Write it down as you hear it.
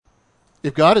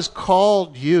If God has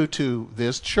called you to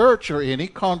this church or any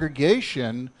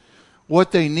congregation,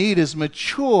 what they need is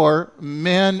mature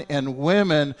men and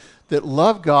women that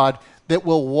love God, that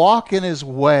will walk in His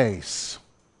ways.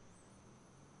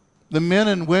 The men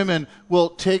and women will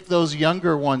take those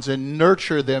younger ones and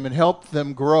nurture them and help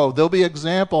them grow. They'll be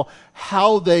example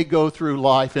how they go through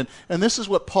life. And this is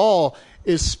what Paul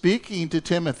is speaking to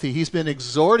Timothy. He's been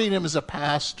exhorting him as a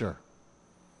pastor,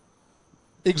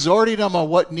 exhorting him on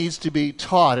what needs to be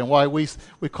taught, and why we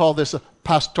call this a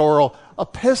pastoral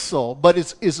epistle. But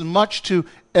it's as much to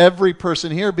every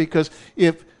person here, because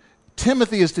if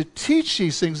Timothy is to teach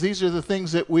these things, these are the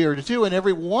things that we are to do, and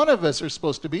every one of us are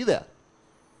supposed to be that.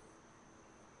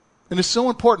 And it's so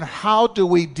important, how do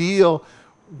we deal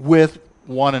with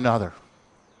one another?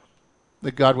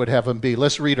 That God would have them be.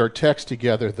 Let's read our text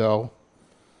together, though.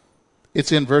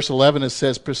 It's in verse 11. It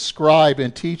says, "Prescribe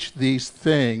and teach these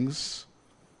things.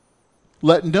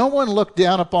 Let no one look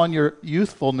down upon your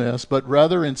youthfulness, but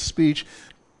rather in speech,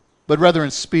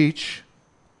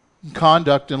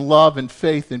 conduct, and love, and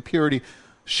faith, and purity.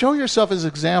 Show yourself as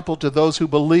example to those who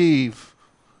believe.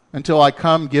 Until I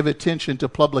come, give attention to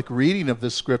public reading of the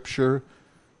Scripture,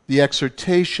 the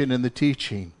exhortation, and the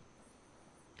teaching.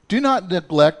 Do not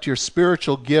neglect your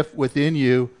spiritual gift within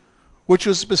you, which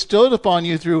was bestowed upon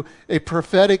you through a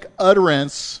prophetic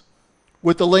utterance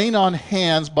with the laying on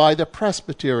hands by the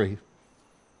presbytery.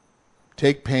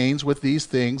 Take pains with these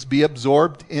things, be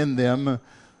absorbed in them,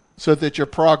 so that your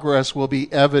progress will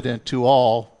be evident to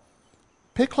all.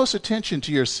 Pay close attention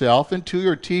to yourself and to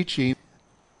your teaching,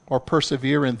 or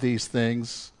persevere in these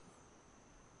things.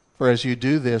 For as you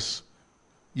do this,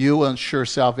 you will ensure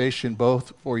salvation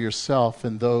both for yourself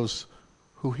and those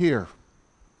who hear."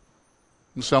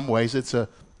 In some ways, it's a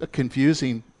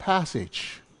confusing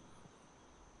passage.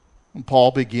 And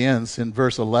Paul begins in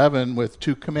verse 11 with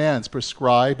two commands: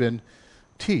 prescribe and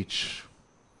teach.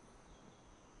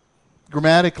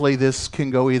 Grammatically, this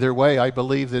can go either way. I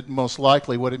believe that most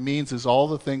likely what it means is all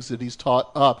the things that he's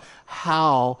taught up,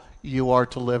 how you are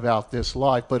to live out this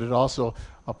life, but it also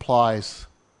applies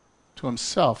to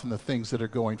himself and the things that are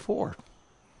going forward.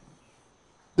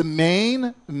 The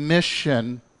main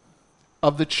mission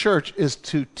of the church is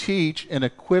to teach and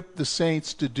equip the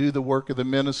saints to do the work of the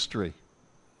ministry.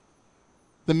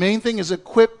 The main thing is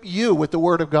equip you with the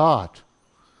Word of God,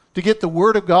 to get the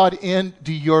Word of God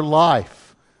into your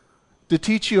life, to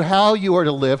teach you how you are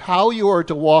to live, how you are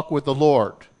to walk with the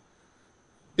Lord.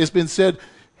 It's been said,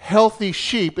 healthy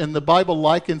sheep, and the Bible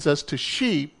likens us to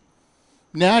sheep,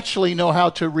 naturally know how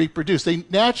to reproduce. They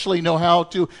naturally know how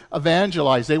to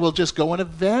evangelize. They will just go and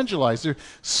evangelize. They're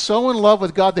so in love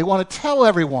with God, they want to tell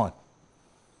everyone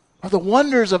of the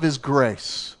wonders of His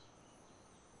grace,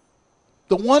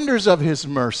 the wonders of His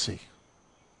mercy.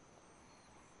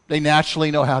 They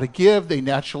naturally know how to give. They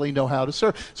naturally know how to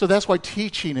serve. So that's why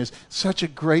teaching is such a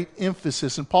great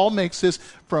emphasis. And Paul makes this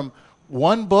from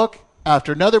one book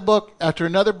after another book, after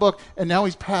another book, and now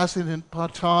he's passing the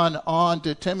baton on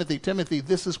to Timothy. Timothy,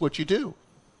 this is what you do.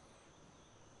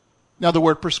 Now, the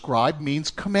word prescribe means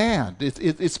command.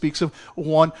 It speaks of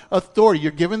one authority.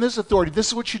 You're given this authority. This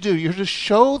is what you do. You're to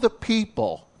show the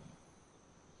people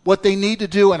what they need to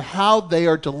do and how they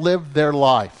are to live their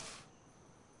life.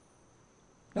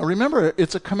 Now, remember,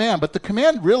 it's a command, but the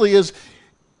command really is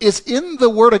in the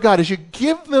Word of God. As you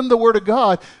give them the Word of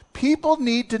God, people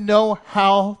need to know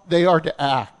how they are to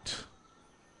act.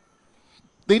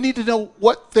 They need to know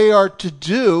what they are to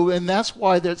do, and that's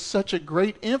why there's such a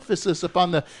great emphasis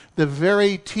upon the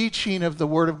very teaching of the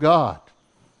Word of God.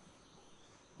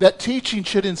 That teaching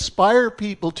should inspire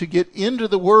people to get into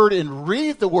the Word and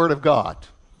read the Word of God,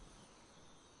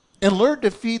 and learn to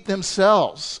feed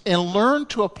themselves, and learn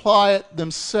to apply it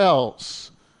themselves.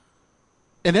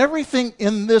 And everything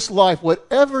in this life,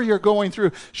 whatever you're going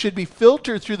through, should be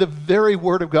filtered through the very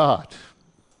Word of God.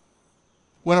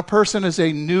 When a person is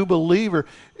a new believer,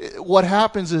 what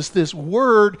happens is this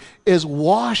Word is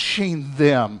washing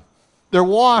them. They're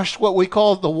washed, what we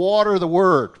call the water of the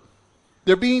Word.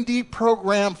 They're being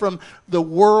deprogrammed from the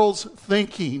world's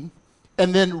thinking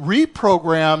and then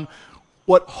reprogrammed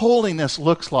what holiness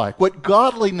looks like, what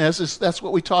godliness is. That's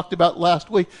what we talked about last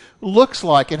week, looks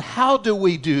like. And how do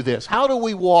we do this? How do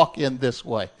we walk in this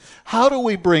way? How do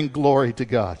we bring glory to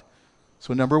God?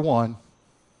 So number one,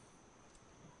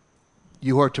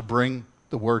 you are to bring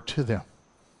the Word to them.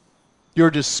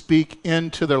 You're to speak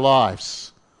into their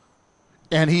lives.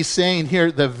 And he's saying here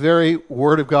the very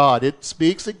Word of God. It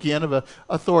speaks again of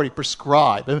authority,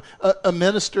 prescribe,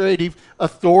 administrative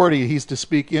authority he's to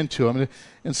speak into them.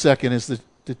 And second is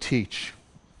to teach.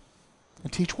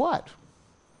 And teach what?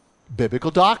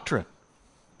 Biblical doctrine.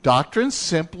 Doctrine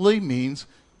simply means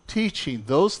teaching.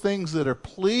 Those things that are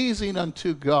pleasing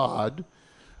unto God,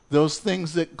 those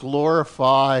things that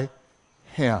glorify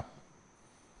Him.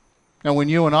 Now, when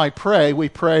you and I pray, we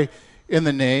pray in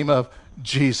the name of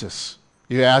Jesus.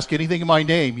 You ask anything in my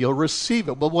name, you'll receive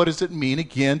it. But what does it mean,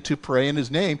 again, to pray in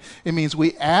His name? It means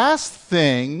we ask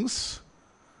things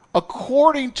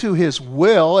according to His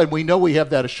will, and we know we have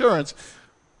that assurance.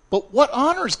 But what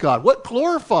honors God? What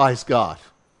glorifies God?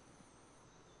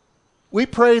 We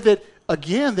pray that,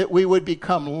 again, that we would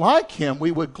become like Him,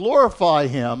 we would glorify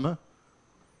Him,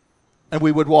 and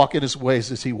we would walk in His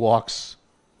ways as He walks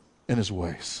in His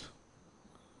ways.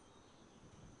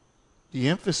 The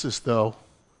emphasis, though,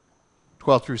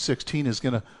 12 through 16, is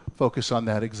going to focus on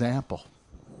that example.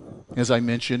 As I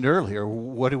mentioned earlier,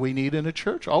 what do we need in a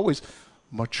church? Always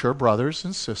mature brothers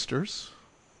and sisters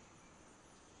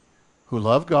who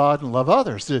love God and love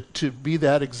others, to be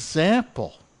that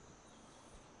example,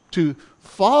 to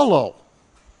follow.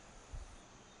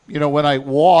 You know, when I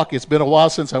walk, it's been a while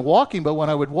since I'm walking, but when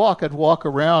I would walk, I'd walk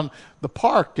around the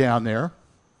park down there,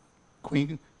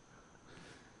 Queen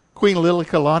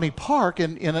Liliuokalani Park,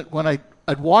 and when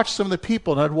I'd watch some of the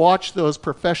people, and I'd watch those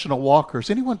professional walkers.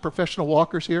 Anyone professional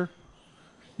walkers here?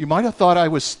 You might have thought I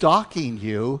was stalking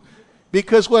you,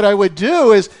 because what I would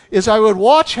do is I would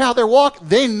watch how they're walking.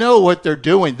 They know what they're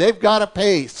doing. They've got a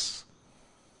pace.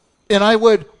 And I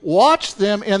would watch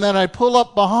them, and then I'd pull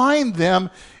up behind them,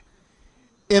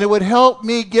 and it would help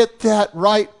me get that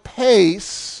right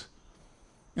pace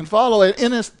and follow it.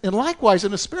 And likewise,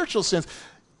 in a spiritual sense,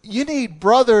 you need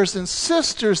brothers and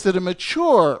sisters that are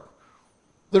mature,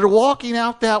 that are walking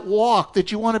out that walk,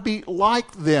 that you want to be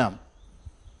like them.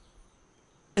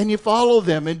 And you follow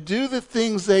them and do the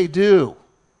things they do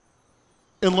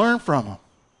and learn from them.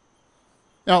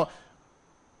 Now,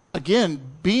 again,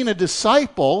 being a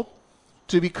disciple,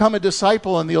 to become a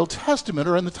disciple in the Old Testament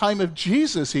or in the time of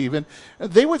Jesus even,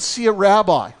 they would see a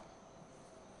rabbi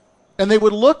and they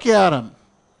would look at him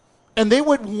and they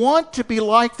would want to be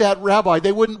like that rabbi.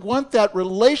 They wouldn't want that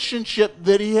relationship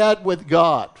that he had with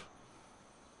God.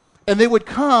 And they would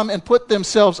come and put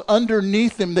themselves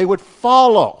underneath him. They would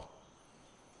follow,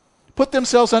 put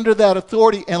themselves under that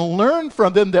authority and learn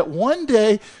from them, that one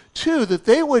day, too, that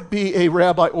they would be a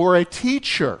rabbi or a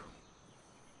teacher.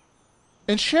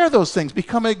 And share those things,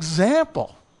 become an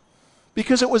example.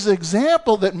 Because it was the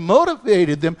example that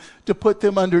motivated them to put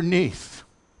them underneath.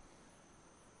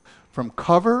 From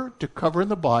cover to cover in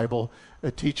the Bible,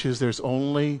 it teaches there's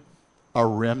only a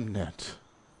remnant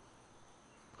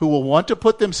who will want to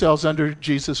put themselves under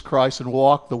Jesus Christ and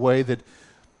walk the way that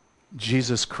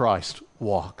Jesus Christ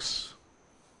walks.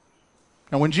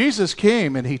 And when Jesus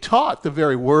came and he taught the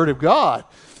very Word of God,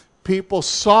 people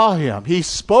saw him. He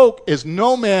spoke as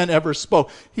no man ever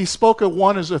spoke. He spoke of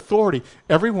one as authority.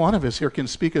 Every one of us here can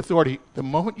speak authority. The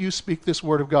moment you speak this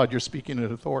Word of God, you're speaking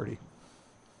in authority.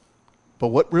 But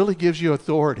what really gives you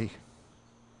authority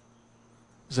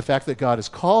is the fact that God has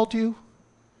called you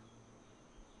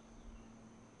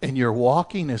and you're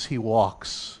walking as He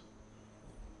walks.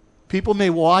 People may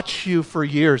watch you for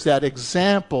years. That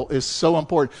example is so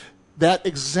important. That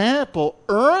example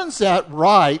earns that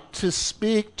right to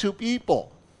speak to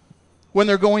people when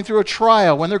they're going through a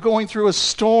trial, when they're going through a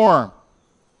storm.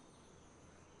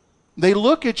 They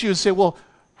look at you and say, well,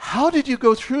 how did you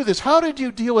go through this? How did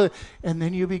you deal with it? And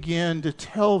then you begin to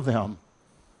tell them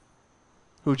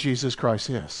who Jesus Christ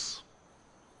is.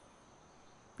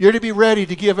 You're to be ready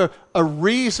to give a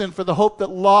reason for the hope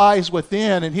that lies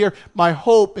within. And here, my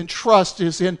hope and trust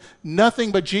is in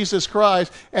nothing but Jesus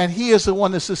Christ. And He is the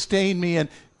one that sustained me and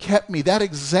kept me. That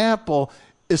example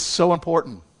is so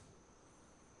important.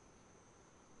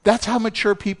 That's how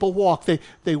mature people walk.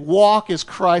 They walk as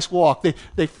Christ walked.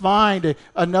 They find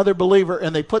another believer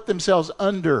and they put themselves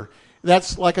under.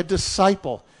 That's like a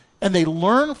disciple. And they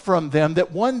learn from them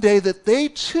that one day that they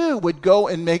too would go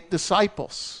and make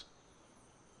disciples.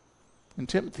 And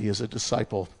Timothy is a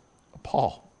disciple of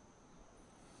Paul.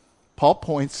 Paul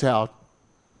points out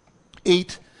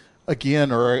 8,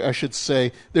 again, or I should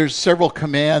say, there's several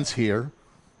commands here.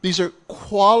 These are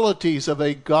qualities of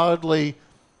a godly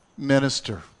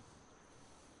minister.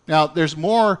 Now, there's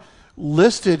more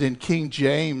listed in King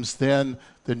James than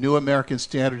the New American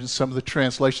Standard and some of the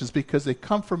translations because they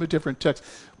come from a different text.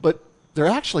 But they're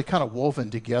actually kind of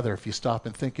woven together if you stop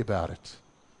and think about it.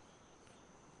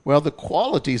 Well, the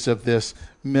qualities of this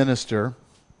minister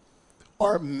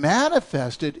are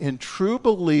manifested in true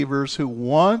believers who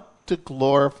want to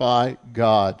glorify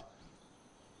God.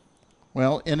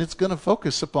 Well, and it's going to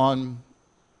focus upon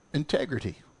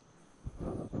integrity.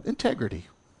 Integrity.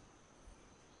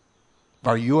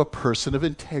 Are you a person of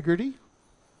integrity?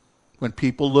 When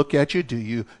people look at you, do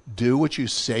you do what you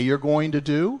say you're going to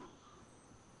do?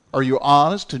 Are you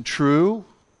honest and true?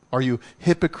 Are you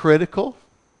hypocritical?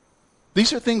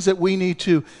 These are things that we need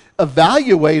to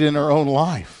evaluate in our own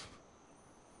life.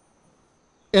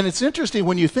 And it's interesting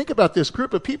when you think about this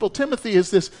group of people. Timothy is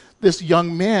this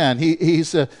young man.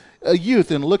 He's a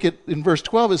youth. And look at in verse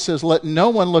 12, it says, let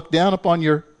no one look down upon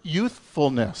your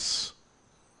youthfulness.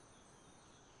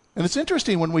 And it's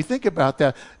interesting when we think about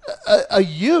that. A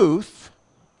youth,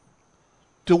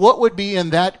 to what would be in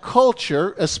that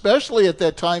culture, especially at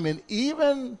that time and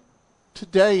even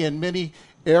today in many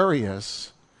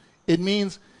areas, it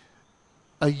means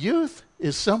a youth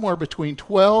is somewhere between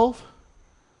 12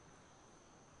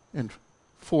 and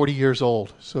 40 years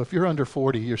old. So if you're under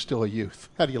 40, you're still a youth.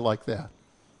 How do you like that?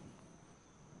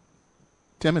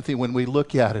 Timothy, when we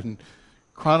look at it and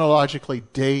chronologically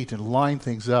date and line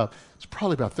things up, it's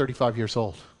probably about 35 years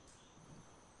old.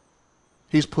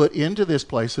 He's put into this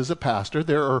place as a pastor.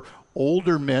 There are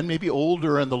older men, maybe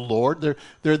older in the Lord.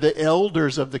 They're the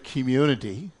elders of the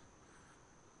community.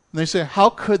 And they say, how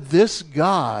could this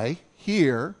guy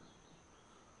here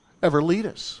ever lead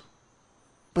us?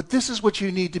 But this is what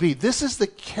you need to be. This is the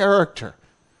character.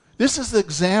 This is the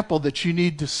example that you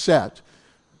need to set.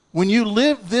 When you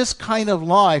live this kind of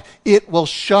life, it will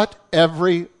shut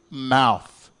every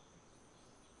mouth.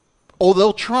 Oh,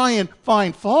 they'll try and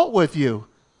find fault with you.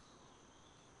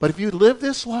 But if you live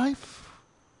this life,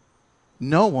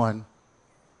 no one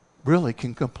really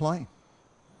can complain.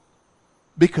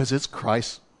 Because it's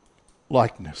Christ's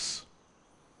likeness.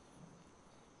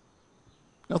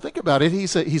 Now think about it.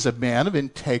 He's a man of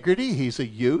integrity. He's a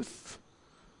youth.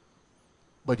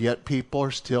 But yet people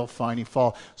are still finding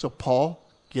fault. So Paul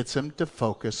gets him to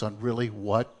focus on really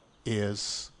what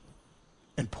is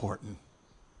important.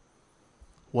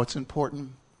 What's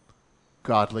important?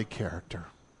 Godly character.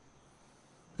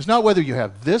 It's not whether you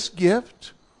have this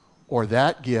gift or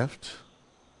that gift.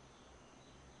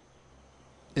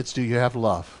 It's do you have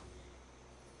love?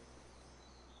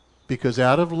 Because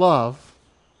out of love,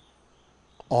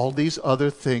 all these other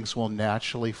things will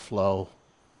naturally flow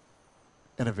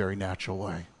in a very natural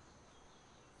way.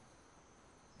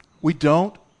 We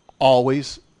don't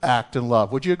always act in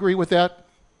love. Would you agree with that?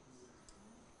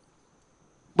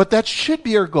 But that should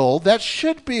be our goal. That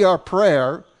should be our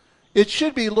prayer. It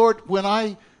should be, Lord, when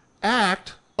I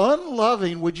act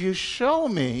unloving, would you show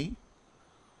me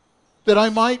that I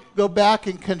might go back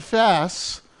and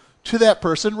confess to that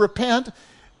person, repent,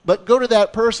 but go to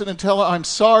that person and tell her, I'm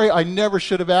sorry, I never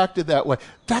should have acted that way.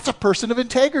 That's a person of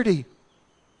integrity.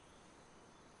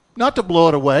 Not to blow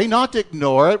it away, not to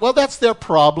ignore it. Well, that's their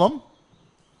problem.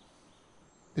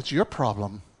 It's your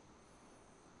problem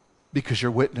because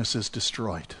your witness is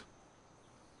destroyed.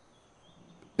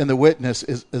 And the witness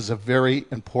is a very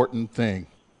important thing.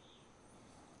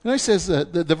 And he says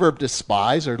the verb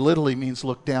despise or literally means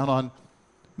look down on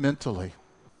mentally.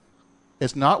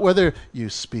 It's not whether you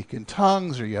speak in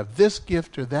tongues or you have this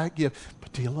gift or that gift,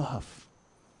 but do you love?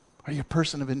 Are you a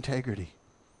person of integrity?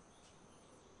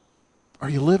 Are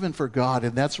you living for God?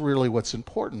 And that's really what's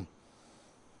important.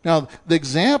 Now, the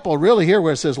example really here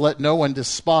where it says, let no one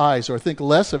despise or think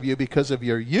less of you because of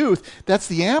your youth, that's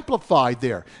the amplified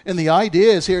there. And the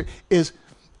idea is here is,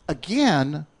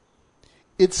 again,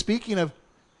 it's speaking of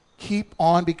keep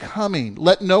on becoming.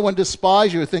 Let no one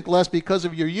despise you or think less because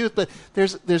of your youth. But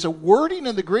there's a wording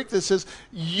in the Greek that says,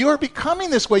 you're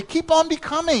becoming this way. Keep on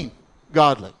becoming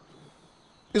godly.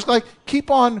 It's like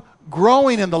keep on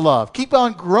growing in the love. Keep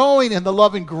on growing in the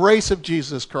love and grace of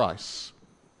Jesus Christ.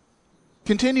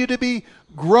 Continue to be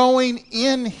growing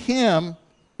in Him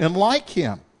and like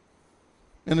Him.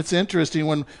 And it's interesting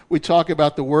when we talk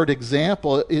about the word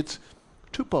example, it's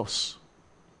tupos.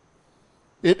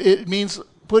 It means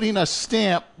putting a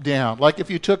stamp down. Like if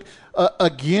you took,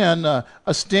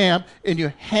 a stamp and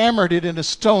you hammered it in a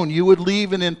stone, you would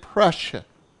leave an impression.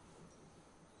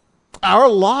 Our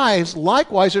lives,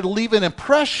 likewise, are to leave an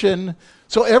impression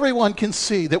so everyone can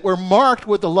see that we're marked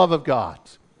with the love of God.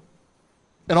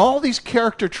 And all these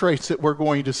character traits that we're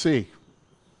going to see.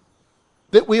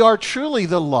 That we are truly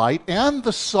the light and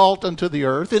the salt unto the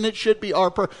earth, and it should be our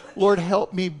prayer, Lord,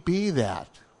 help me be that.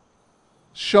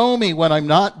 Show me when I'm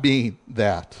not being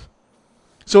that.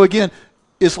 So again,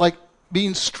 it's like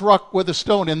being struck with a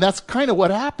stone, and that's kind of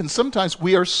what happens. Sometimes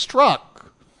we are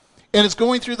struck. And it's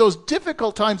going through those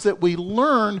difficult times that we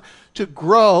learn to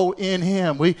grow in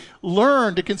Him. We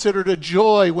learn to consider it a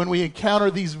joy when we encounter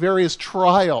these various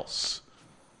trials.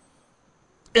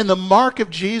 And the mark of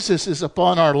Jesus is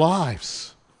upon our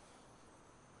lives.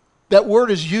 That word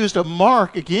is used, a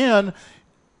mark, again,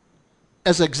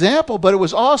 as an example, but it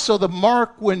was also the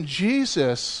mark when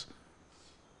Jesus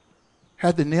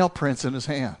had the nail prints in his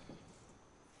hand.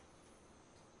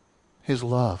 His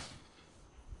love.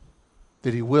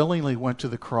 That he willingly went to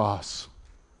the cross.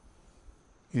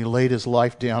 He laid his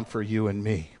life down for you and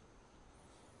me.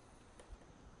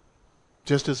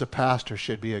 Just as a pastor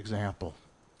should be example,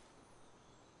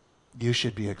 you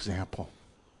should be example.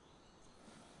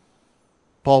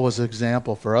 Paul was an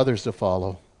example for others to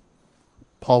follow.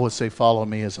 Paul would say, follow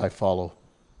me as I follow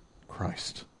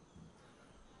Christ.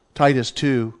 Titus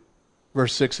 2,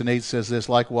 verse 6 and 8 says this,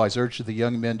 likewise urge the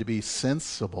young men to be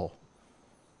sensible.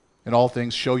 In all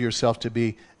things show yourself to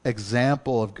be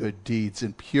example of good deeds,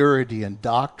 in purity and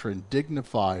doctrine,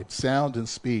 dignified, sound in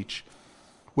speech,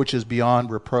 which is beyond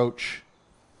reproach,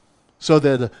 so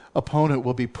that the opponent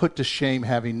will be put to shame,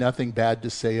 having nothing bad to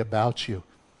say about you.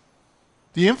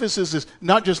 The emphasis is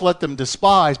not just let them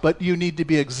despise, but you need to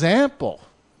be example.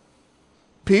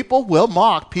 People will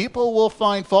mock, people will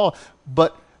find fault,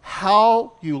 but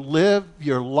how you live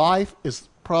your life is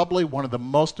probably one of the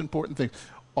most important things.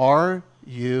 Are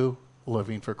you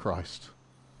living for Christ?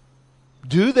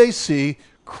 Do they see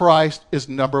Christ is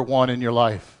number one in your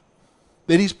life?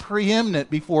 That he's preeminent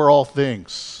before all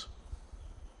things?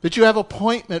 That you have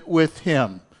appointment with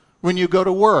him when you go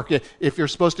to work? If you're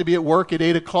supposed to be at work at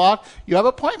 8 o'clock, you have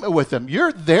appointment with him.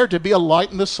 You're there to be a light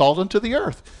and the salt unto the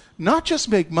earth. Not just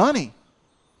make money,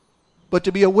 but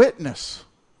to be a witness.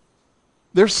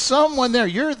 There's someone there.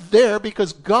 You're there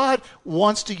because God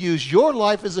wants to use your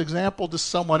life as an example to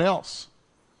someone else.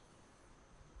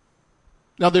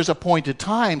 Now, there's appointed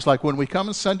times, like when we come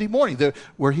on Sunday morning,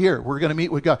 we're here, we're going to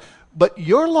meet with God. But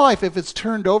your life, if it's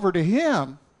turned over to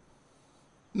him,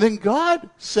 then God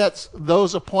sets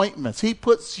those appointments. He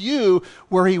puts you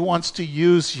where he wants to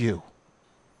use you.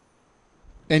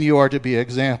 And you are to be an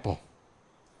example.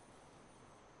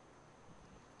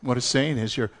 What it's saying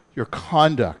is your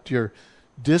conduct, your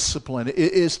discipline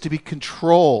is to be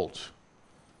controlled.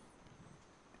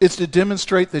 It's to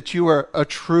demonstrate that you are a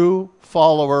true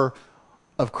follower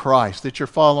of Christ, that you're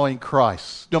following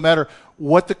Christ, no matter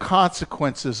what the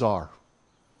consequences are.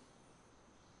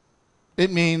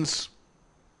 It means,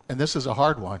 and this is a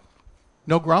hard one,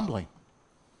 no grumbling.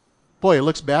 Boy, it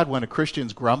looks bad when a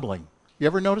Christian's grumbling. You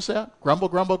ever notice that? Grumble,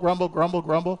 grumble, grumble, grumble,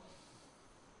 grumble.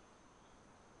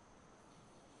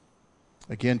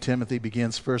 Again, Timothy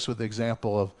begins first with the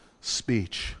example of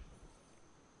speech.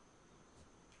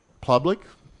 Public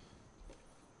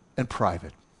and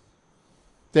private.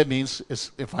 That means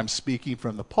if I'm speaking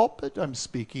from the pulpit, I'm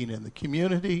speaking in the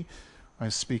community,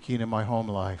 I'm speaking in my home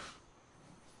life.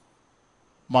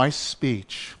 My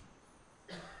speech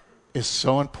is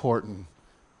so important.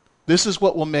 This is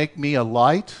what will make me a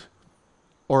light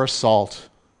or a salt.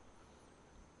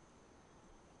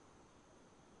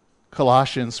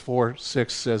 Colossians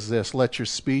 4:6 says this, let your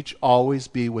speech always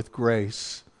be with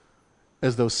grace,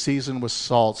 as though seasoned with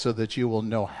salt, so that you will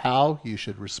know how you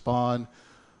should respond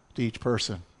to each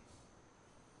person.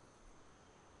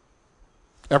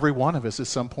 Every one of us at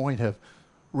some point have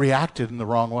reacted in the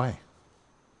wrong way.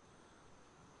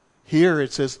 Here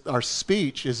it says our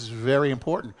speech is very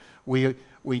important. We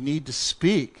need to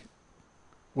speak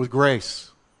with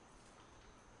grace.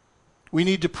 We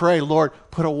need to pray, Lord,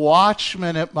 put a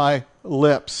watchman at my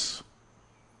lips.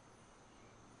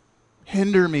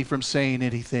 Hinder me from saying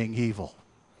anything evil.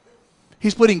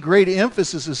 He's putting great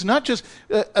emphasis. It's not just,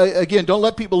 again, don't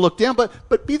let people look down,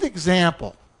 but be the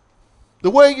example. The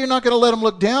way you're not going to let them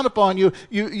look down upon you,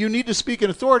 you need to speak in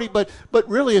authority, but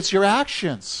really it's your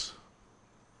actions.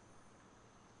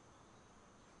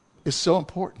 It's so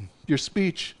important. Your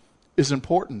speech is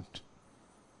important.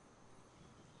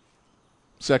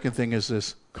 Second thing is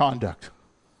this conduct,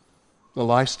 the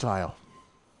lifestyle.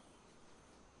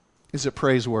 Is it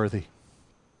praiseworthy?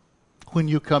 When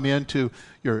you come into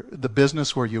the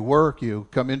business where you work, you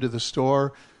come into the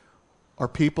store, are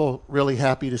people really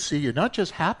happy to see you? Not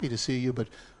just happy to see you, but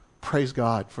praise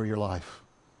God for your life.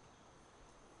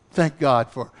 Thank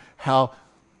God for how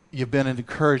you've been an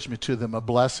encouragement to them, a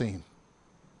blessing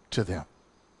to them.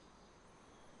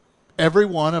 Every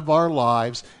one of our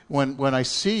lives, when I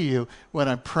see you, when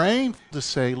I'm praying to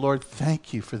say, Lord,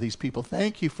 thank you for these people.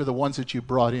 Thank you for the ones that you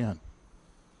brought in.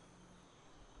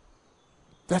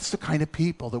 That's the kind of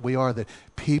people that we are, that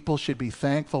people should be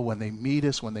thankful when they meet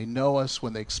us, when they know us,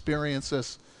 when they experience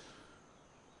us.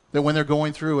 That when they're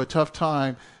going through a tough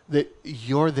time, that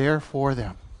you're there for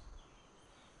them.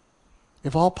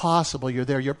 If all possible, you're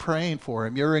there. You're praying for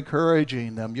them. You're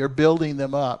encouraging them. You're building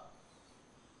them up.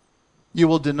 You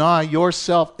will deny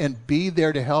yourself and be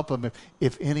there to help them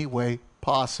if any way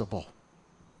possible.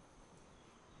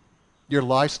 Your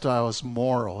lifestyle is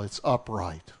moral. It's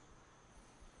upright.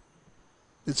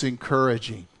 It's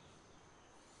encouraging.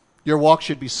 Your walk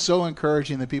should be so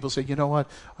encouraging that people say, you know what,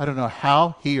 I don't know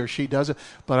how he or she does it,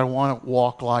 but I want to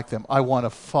walk like them. I want to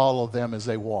follow them as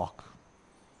they walk.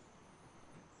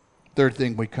 Third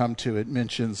thing we come to, it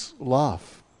mentions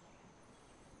love.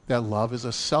 That love is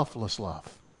a selfless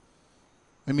love.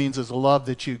 It means it's a love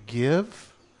that you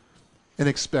give and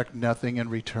expect nothing in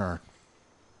return.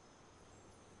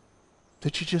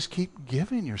 That you just keep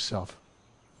giving yourself.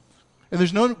 And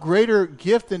there's no greater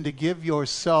gift than to give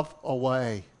yourself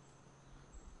away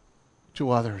to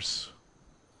others.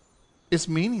 It's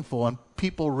meaningful, and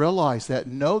people realize that,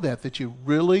 know that you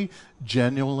really,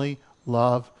 genuinely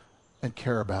love and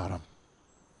care about them.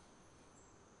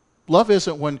 Love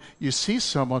isn't when you see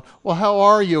someone, well, how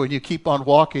are you? And you keep on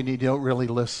walking and you don't really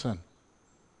listen.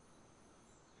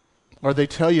 Or they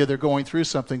tell you they're going through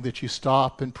something that you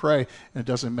stop and pray, and it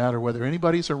doesn't matter whether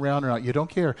anybody's around or not. You don't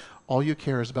care. All you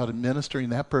care is about administering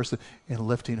that person and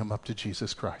lifting them up to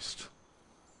Jesus Christ.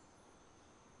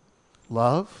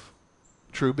 Love,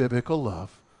 true biblical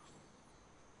love,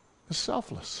 is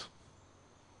selfless.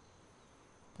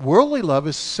 Worldly love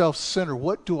is self-centered.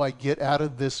 What do I get out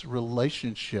of this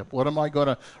relationship? What am I going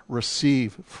to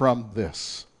receive from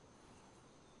this?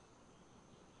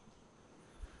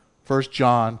 1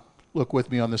 John, look with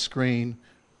me on the screen,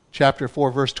 chapter 4,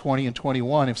 verse 20 and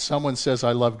 21. If someone says,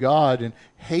 I love God, and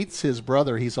hates his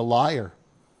brother, he's a liar.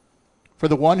 For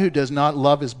the one who does not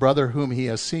love his brother whom he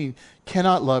has seen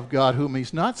cannot love God whom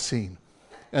he's not seen.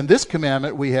 And this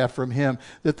commandment we have from him,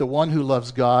 that the one who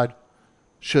loves God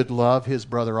should love his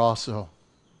brother also.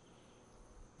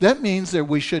 That means that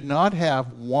we should not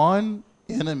have one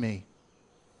enemy.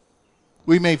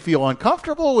 We may feel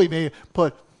uncomfortable, we may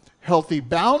put healthy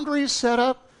boundaries set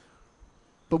up,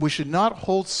 but we should not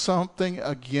hold something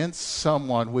against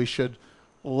someone. We should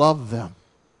love them.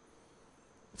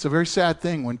 It's a very sad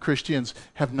thing when Christians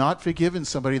have not forgiven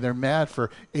somebody. They're mad for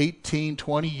 18,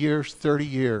 20 years, 30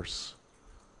 years.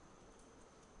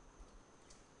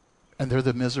 And they're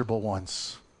the miserable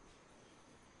ones.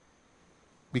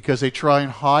 Because they try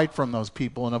and hide from those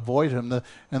people and avoid them.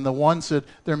 And the ones that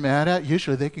they're mad at,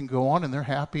 usually they can go on and they're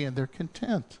happy and they're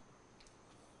content.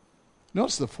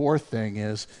 Notice the fourth thing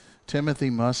is Timothy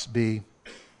must be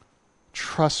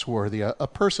trustworthy. A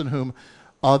person whom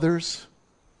others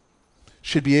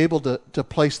should be able to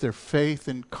place their faith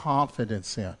and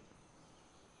confidence in.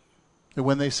 That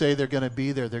when they say they're going to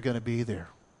be there, they're going to be there.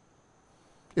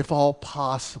 If all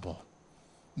possible.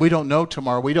 We don't know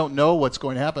tomorrow. We don't know what's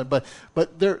going to happen, but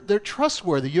they're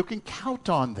trustworthy. You can count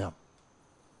on them.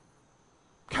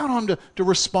 Count on them to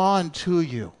respond to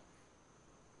you.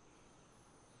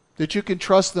 That you can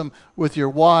trust them with your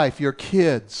wife, your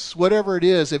kids, whatever it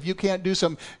is. If you can't do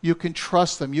something, you can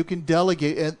trust them. You can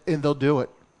delegate, and they'll do it.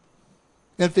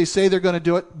 And if they say they're going to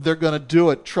do it, they're going to do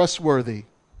it. Trustworthy.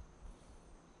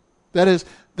 That is,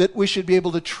 that we should be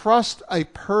able to trust a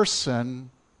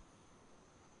person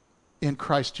in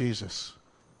Christ Jesus.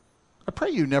 I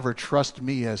pray you never trust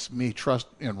me as me, trust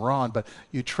in Ron, but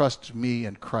you trust me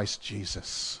in Christ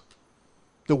Jesus.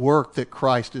 The work that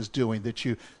Christ is doing, that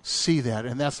you see that,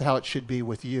 and that's how it should be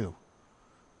with you.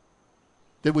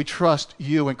 That we trust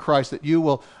you in Christ, that you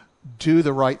will do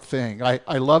the right thing.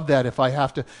 I love that. If I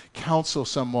have to counsel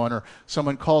someone or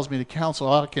someone calls me to counsel,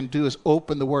 all I can do is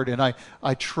open the Word, and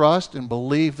I trust and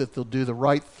believe that they'll do the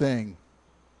right thing.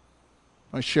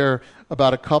 I share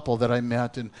about a couple that I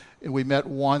met, and we met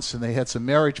once, and they had some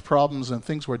marriage problems, and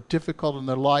things were difficult in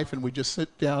their life, and we just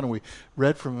sit down, and we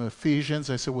read from Ephesians.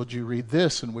 I said, would you read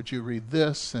this, and would you read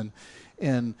this?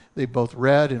 And they both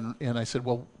read, and I said,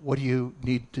 well, what do you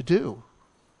need to do?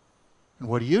 And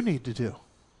what do you need to do?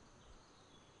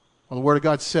 Well, the Word of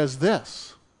God says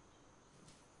this.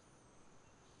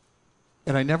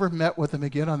 And I never met with them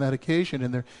again on that occasion,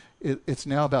 and it's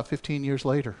now about 15 years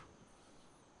later.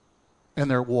 And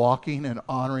they're walking and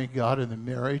honoring God, and the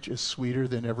marriage is sweeter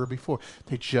than ever before.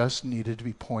 They just needed to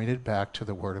be pointed back to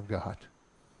the Word of God.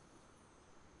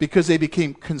 Because they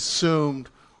became consumed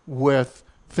with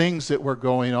things that were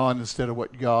going on instead of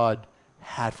what God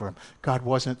had for them. God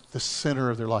wasn't the center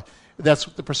of their life. That's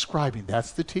the prescribing.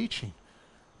 That's the teaching.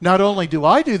 Not only do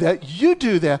I do that, you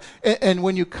do that. And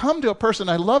when you come to a person,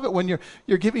 I love it when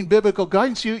you're giving biblical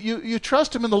guidance, you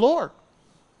trust him in the Lord.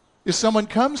 If someone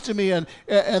comes to me and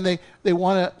they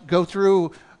want to go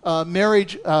through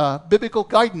marriage biblical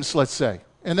guidance, let's say,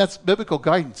 and that's biblical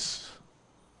guidance,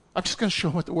 I'm just going to show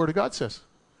them what the Word of God says.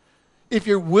 If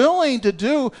you're willing to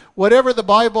do whatever the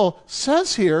Bible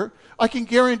says here, I can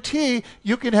guarantee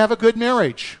you can have a good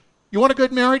marriage. You want a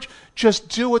good marriage? Just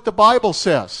do what the Bible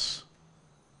says.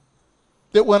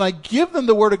 That when I give them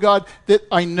the Word of God, that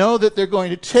I know that they're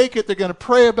going to take it, they're going to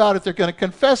pray about it, they're going to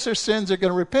confess their sins, they're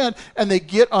going to repent, and they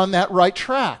get on that right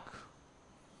track.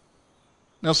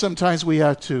 Now, sometimes we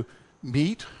have to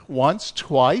meet once,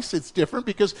 twice. It's different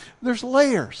because there's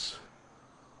layers.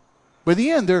 But in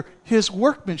the end, they're His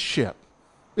workmanship.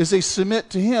 As they submit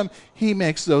to Him, He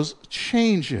makes those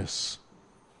changes.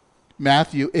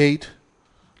 Matthew 8,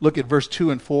 look at verse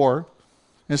 2 and 4.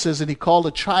 And it says, and He called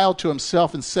a child to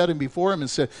Himself and set him before Him and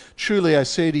said, truly I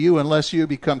say to you, unless you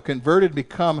become converted,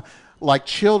 become like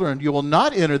children, you will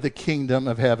not enter the kingdom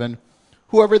of heaven.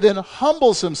 Whoever then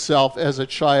humbles himself as a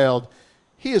child,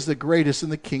 he is the greatest in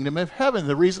the kingdom of heaven.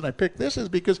 The reason I picked this is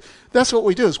because that's what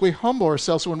we do, is we humble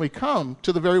ourselves when we come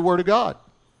to the very Word of God.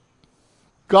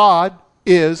 God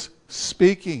is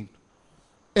speaking.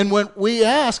 And when we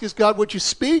ask, is God, would you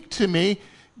speak to me?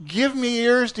 Give me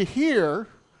ears to hear.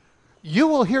 You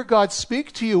will hear God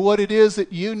speak to you what it is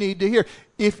that you need to hear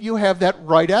if you have that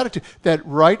right attitude. That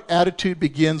right attitude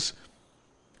begins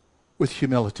with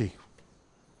humility.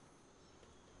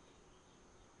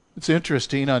 It's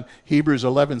interesting, on Hebrews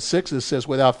 11:6 it says,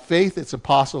 without faith it's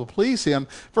impossible to please Him,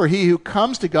 for he who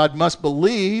comes to God must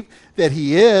believe that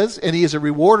He is, and He is a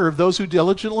rewarder of those who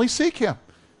diligently seek Him.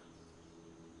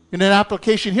 In an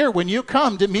application here, when you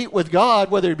come to meet with God,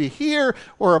 whether it be here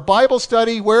or a Bible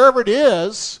study, wherever it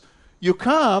is, you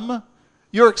come,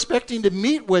 you're expecting to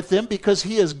meet with Him because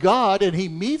He is God and He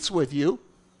meets with you,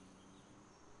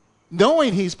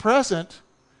 knowing He's present.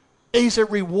 He's a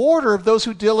rewarder of those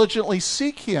who diligently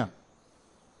seek Him.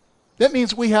 That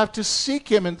means we have to seek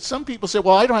Him. And some people say,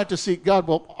 well, I don't have to seek God.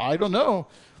 Well, I don't know.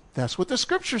 That's what the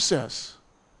Scripture says.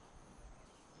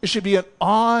 It should be an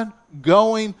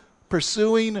ongoing,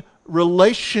 pursuing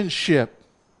relationship.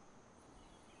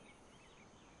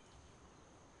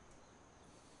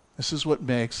 This is what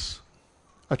makes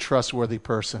a trustworthy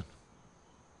person,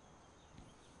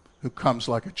 who comes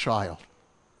like a child,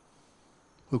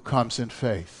 who comes in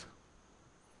faith,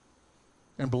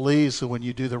 and believes that when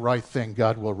you do the right thing,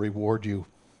 God will reward you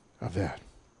of that.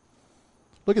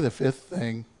 Look at the fifth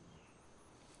thing.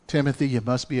 Timothy, you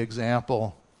must be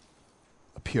example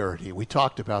of purity. We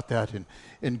talked about that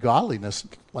in godliness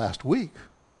last week.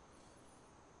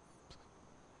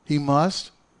 He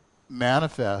must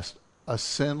manifest a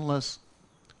sinless,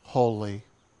 holy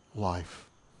life.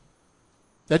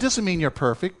 That doesn't mean you're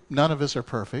perfect. None of us are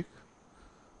perfect.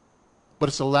 But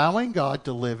it's allowing God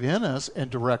to live in us and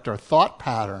direct our thought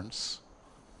patterns.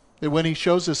 That when He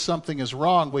shows us something is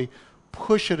wrong, we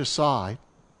push it aside.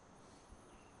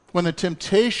 When the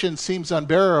temptation seems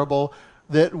unbearable,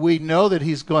 that we know that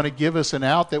He's going to give us an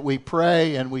out, that we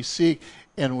pray and we seek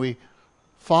and we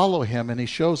follow Him, and He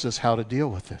shows us how to deal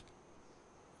with it.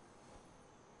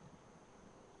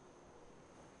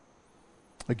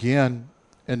 Again,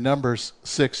 in Numbers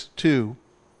 6:2,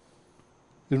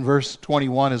 in verse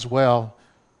 21 as well,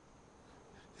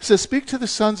 it says, speak to the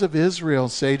sons of Israel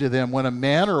and say to them, when a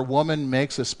man or a woman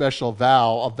makes a special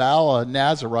vow, a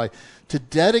Nazirite, to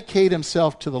dedicate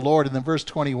himself to the Lord. And then verse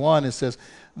 21, it says,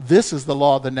 this is the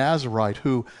law of the Nazirite,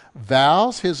 who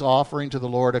vows his offering to the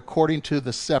Lord according to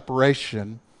the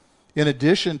separation, in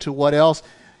addition to what else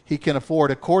he can afford,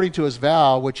 according to his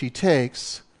vow which he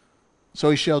takes. So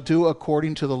he shall do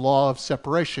according to the law of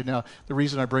separation. Now, the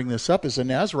reason I bring this up is a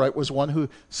Nazirite was one who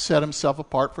set himself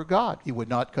apart for God. He would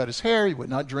not cut his hair. He would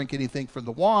not drink anything from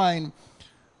the wine.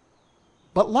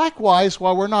 But likewise,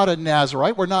 while we're not a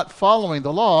Nazirite, we're not following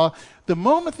the law, the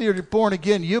moment that you're born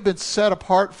again, you've been set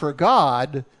apart for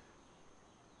God,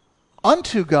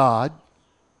 unto God.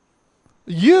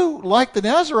 You, like the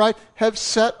Nazirite, have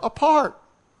set apart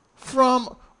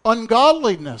from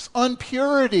ungodliness,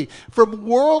 impurity, from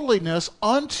worldliness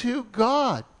unto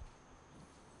God.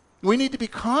 We need to be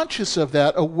conscious of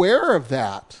that, aware of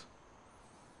that.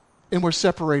 And we're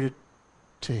separated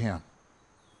to Him.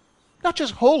 Not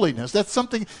just holiness. That's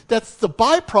the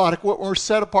byproduct what we're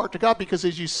set apart to God, because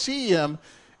as you see Him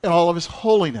in all of His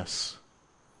holiness,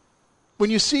 when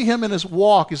you see Him in His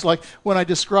walk, it's like when I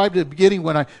described at the beginning,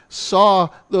 when I saw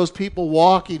those people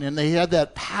walking and they had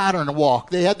that pattern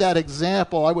walk, they had that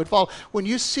example I would follow. When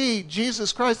you see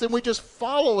Jesus Christ, then we just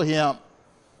follow Him.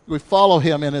 We follow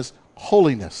Him in His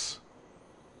holiness.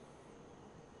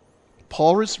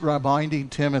 Paul is reminding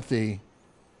Timothy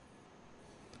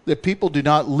that people do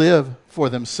not live for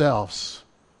themselves.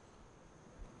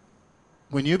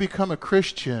 When you become a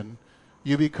Christian,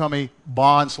 you become a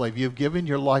bondslave. You've given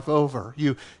your life over.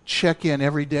 You check in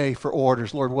every day for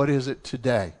orders. Lord, what is it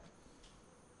today?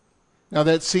 Now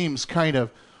that seems kind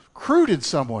of crude in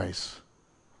some ways,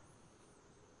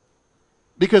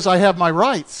 because I have my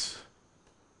rights.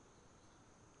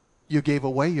 you gave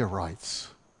away your rights.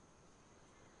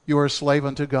 You are a slave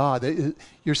unto God.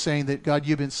 You're saying that, God,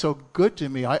 you've been so good to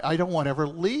me. I don't want to ever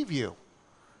leave you.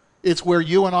 It's where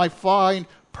you and I find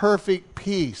perfect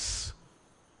peace.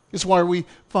 It's where we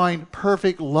find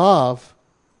perfect love,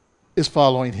 is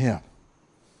following him.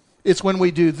 It's when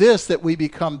we do this that we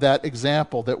become that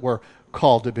example that we're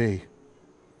called to be.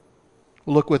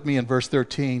 Look with me in verse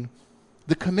 13.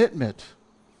 The commitment.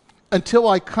 Until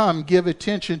I come, give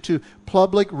attention to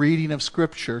public reading of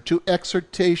Scripture, to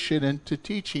exhortation, and to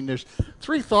teaching. There's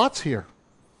three thoughts here.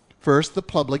 First, the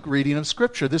public reading of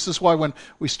Scripture. This is why when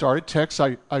we start a text,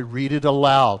 I read it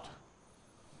aloud.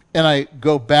 And I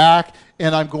go back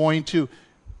and I'm going to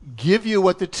give you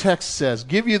what the text says,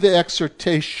 give you the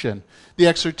exhortation. The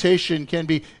exhortation can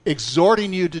be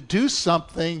exhorting you to do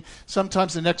something.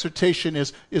 Sometimes an exhortation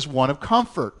is one of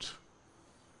comfort.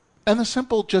 And the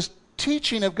simple just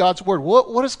teaching of God's Word.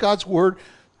 What does God's Word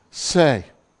say?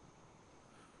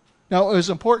 Now, it was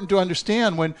important to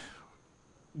understand when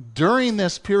during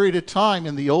this period of time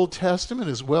in the Old Testament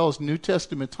as well as New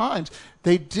Testament times,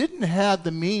 they didn't have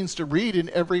the means to read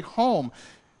in every home.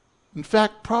 In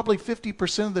fact, probably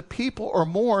 50% of the people or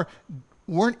more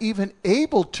weren't even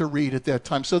able to read at that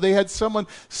time. So they had someone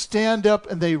stand up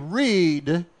and they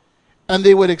read, and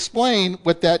they would explain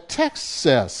what that text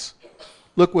says.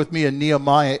 Look with me in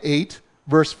Nehemiah 8,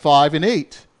 verse 5 and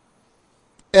 8.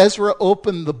 Ezra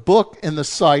opened the book in the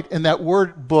sight, and that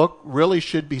word book really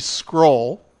should be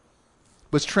scroll,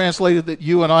 was translated that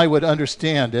you and I would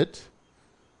understand it,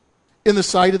 in the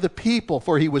sight of the people,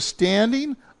 for he was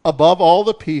standing above all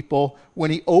the people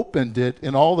when he opened it,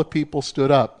 and all the people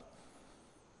stood up.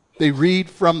 They read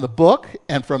from the book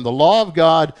and from the law of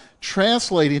God,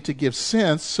 translating to give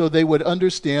sense so they would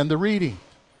understand the reading.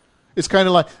 It's kind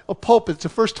of like a pulpit. It's the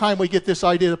first time we get this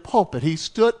idea of a pulpit. He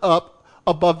stood up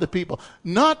above the people.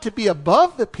 Not to be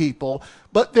above the people,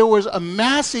 but there was a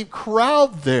massive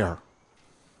crowd there.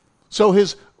 So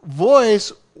his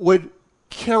voice would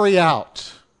carry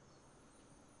out.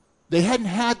 They hadn't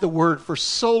had the word for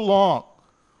so long.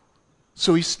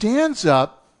 So he stands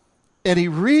up and he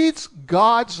reads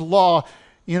God's law.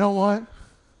 You know what?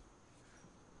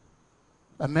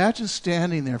 Imagine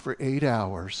standing there for 8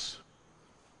 hours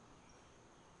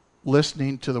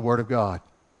listening to the Word of God.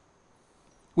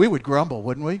 We would grumble,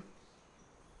 wouldn't we?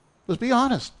 Let's be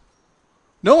honest.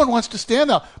 No one wants to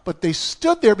stand up, but they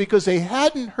stood there because they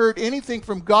hadn't heard anything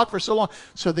from God for so long.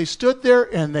 So they stood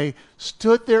there and they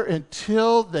stood there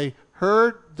until they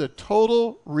heard the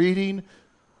total reading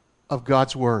of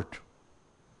God's Word.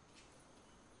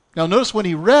 Now notice when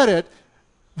he read it,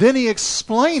 then he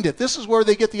explained it. This is where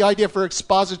they get the idea for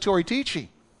expository teaching.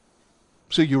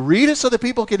 So you read it so that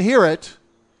people can hear it.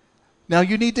 Now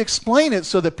you need to explain it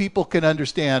so that people can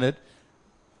understand it,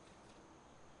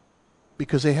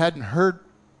 because they hadn't heard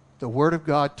the Word of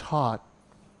God taught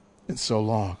in so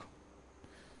long.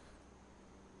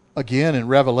 Again, in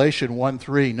Revelation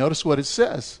 1:3, notice what it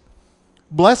says.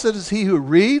 Blessed is he who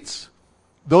reads,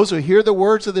 those who hear the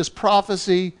words of this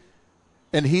prophecy,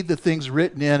 and heed the things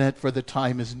written in it, for the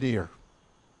time is near.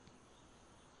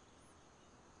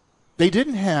 They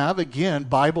didn't have, again,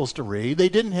 Bibles to read. They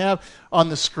didn't have on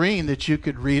the screen that you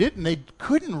could read it, and they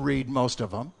couldn't read most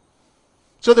of them.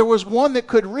 So there was one that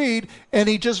could read, and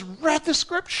he just read the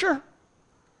Scripture.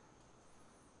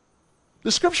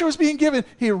 The Scripture was being given.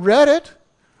 He read it.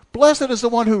 Blessed is the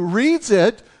one who reads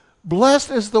it.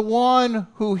 Blessed is the one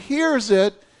who hears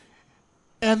it.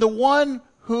 And the one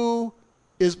who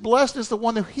is blessed is the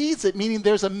one who heeds it, meaning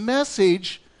there's a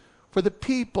message for the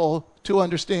people to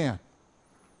understand.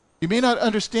 You may not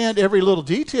understand every little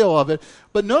detail of it,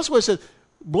 but notice what it says.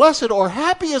 Blessed or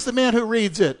happy is the man who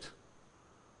reads it.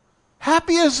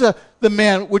 Happy is the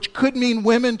man, which could mean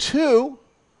women too.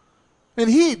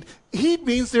 And heed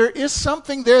means there is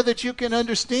something there that you can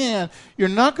understand. You're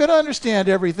not going to understand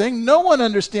everything. No one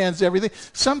understands everything.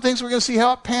 Some things we're going to see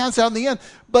how it pans out in the end.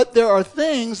 But there are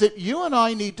things that you and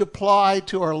I need to apply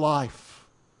to our life.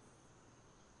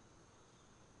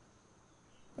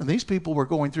 And these people were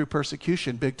going through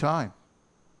persecution big time.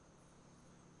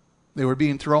 They were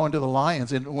being thrown to the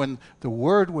lions. And when the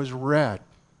word was read,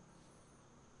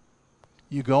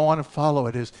 you go on and follow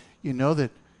it, is you know that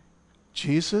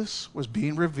Jesus was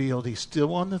being revealed. He's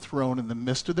still on the throne in the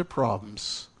midst of the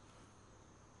problems.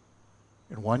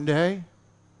 And one day,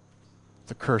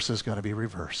 the curse is going to be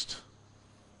reversed.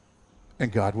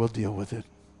 And God will deal with it.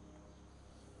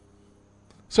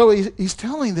 So he's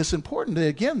telling this important,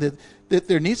 again, that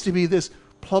there needs to be this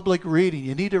public reading.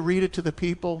 You need to read it to the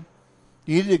people.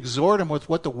 You need to exhort them with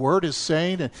what the Word is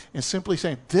saying, and simply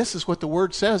saying, this is what the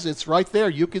Word says. It's right there.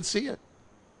 You can see it.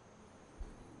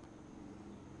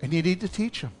 And you need to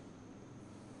teach them.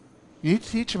 You need to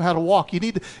teach them how to walk.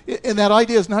 And that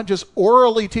idea is not just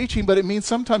orally teaching, but it means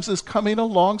sometimes it's coming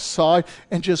alongside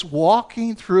and just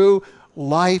walking through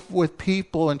life with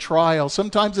people and trials.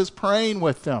 Sometimes it's praying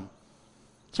with them.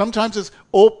 Sometimes it's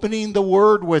opening the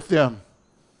Word with them.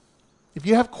 If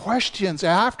you have questions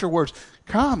afterwards,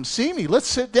 come, see me. Let's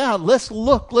sit down. Let's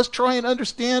look. Let's try and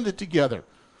understand it together.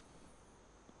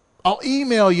 I'll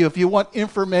email you if you want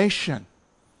information.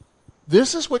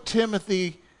 This is what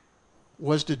Timothy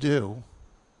was to do.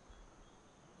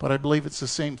 But I believe it's the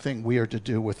same thing we are to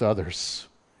do with others.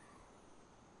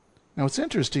 Now it's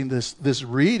interesting, this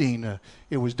reading,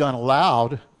 it was done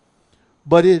aloud,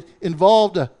 but it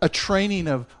involved a training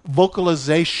of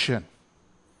vocalization.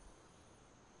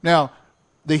 Now,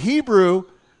 the Hebrew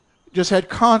just had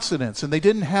consonants and they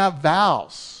didn't have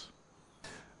vowels.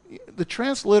 The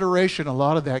transliteration, a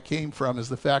lot of that came from, is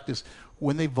the fact is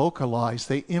when they vocalized,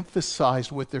 they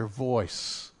emphasized with their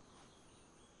voice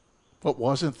what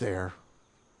wasn't there.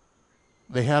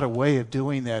 They had a way of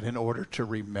doing that in order to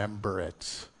remember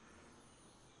it.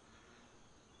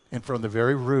 And from the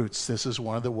very roots, this is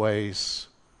one of the ways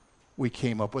we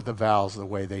came up with the vowels the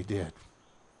way they did.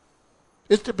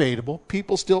 It's debatable.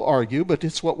 People still argue, but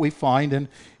it's what we find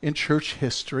in church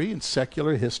history and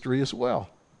secular history as well.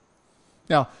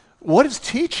 Now, what is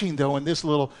teaching, though, in this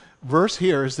little verse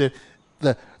here is that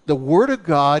the Word of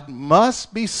God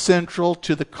must be central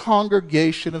to the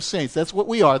congregation of saints. That's what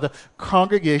we are, the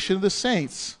congregation of the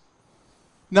saints.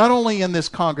 Not only in this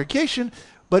congregation,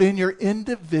 but in your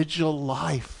individual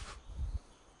life.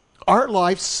 Our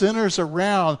life centers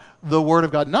around the Word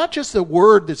of God. Not just the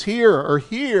Word that's here or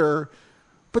here,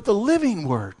 but the living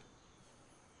Word.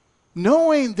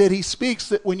 Knowing that He speaks,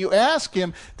 that when you ask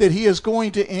Him, that He is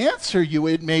going to answer you.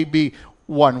 It may be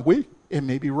 1 week, it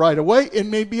may be right away, it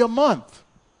may be a month.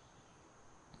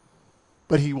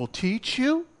 But He will teach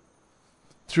you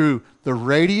through the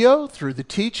radio, through the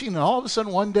teaching, and all of a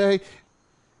sudden one day,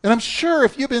 and I'm sure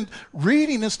if you've been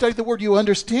reading and studying the Word, you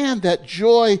understand that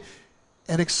joy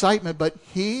and excitement, but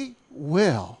He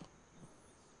will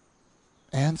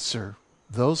answer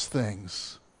those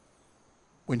things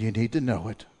when you need to know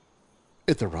it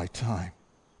at the right time.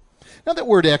 Now that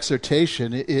word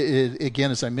exhortation, it, again,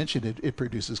 as I mentioned, it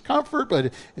produces comfort,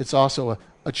 but it's also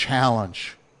a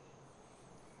challenge.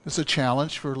 It's a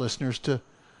challenge for listeners to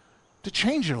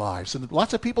change their lives. And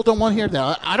lots of people don't want to hear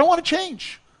that. I don't want to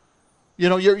change. You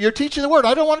know, you're teaching the Word.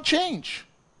 I don't want to change.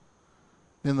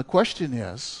 Then the question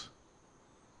is,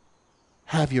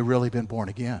 have you really been born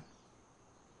again?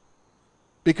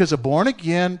 Because a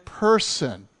born-again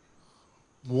person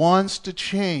wants to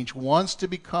change, wants to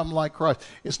become like Christ.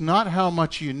 It's not how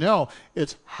much you know.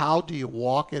 It's how do you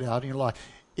walk it out in your life.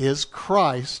 Is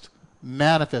Christ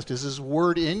manifest? Is His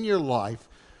Word in your life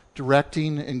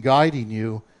directing and guiding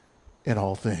you in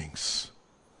all things?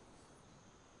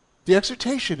 The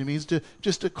exhortation, it means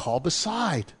just to call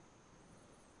beside,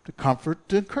 to comfort,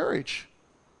 to encourage.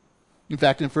 In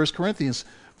fact, in 1 Corinthians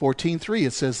 14:3,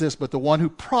 it says this, "But the one who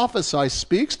prophesies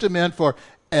speaks to men for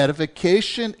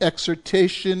edification,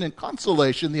 exhortation, and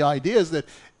consolation." The idea is that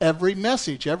every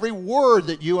message, every word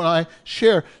that you and I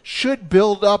share should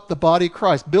build up the body of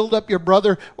Christ, build up your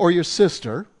brother or your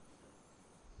sister.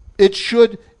 It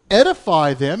should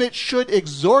edify them. It should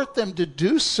exhort them to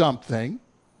do something.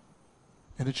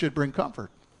 And it should bring comfort.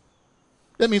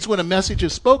 That means when a message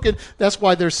is spoken, that's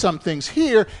why there's some things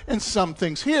here and some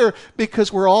things here,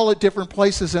 because we're all at different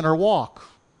places in our walk.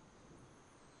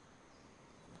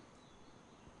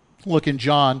 Look in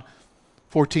John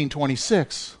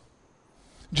 14:26.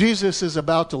 Jesus is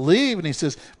about to leave, and He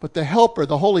says, "But the Helper,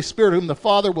 the Holy Spirit, whom the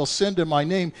Father will send in my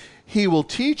name, He will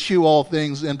teach you all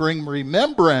things and bring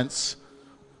remembrance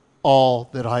all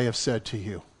that I have said to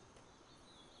you."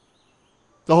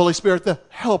 The Holy Spirit, the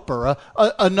Helper,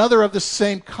 another of the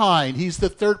same kind. He's the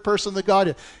third person of the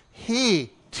Godhead.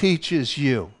 He teaches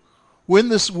you. When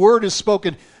this word is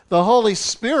spoken, the Holy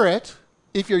Spirit,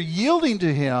 if you're yielding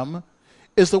to Him,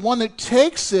 is the one that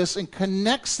takes this and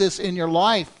connects this in your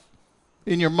life,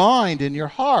 in your mind, in your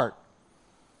heart.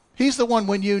 He's the one,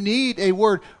 when you need a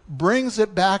word, brings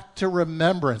it back to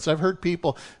remembrance. I've heard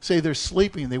people say they're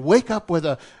sleeping. They wake up with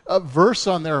a verse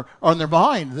on their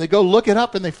mind. They go look it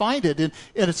up and they find it. And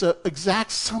it's an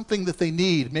exact something that they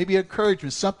need. Maybe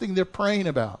encouragement, something they're praying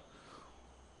about.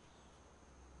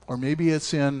 Or maybe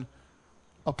it's in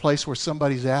a place where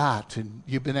somebody's at and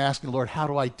you've been asking, "Lord, how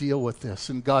do I deal with this?"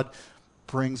 And God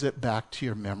brings it back to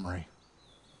your memory.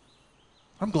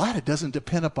 I'm glad it doesn't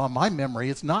depend upon my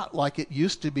memory. It's not like it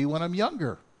used to be when I'm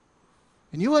younger.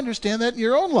 And you understand that in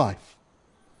your own life.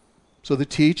 So the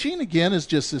teaching, again, is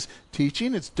just this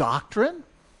teaching. It's doctrine.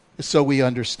 so we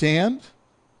understand,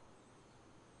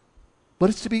 but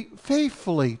it's to be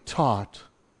faithfully taught.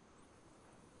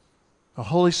 The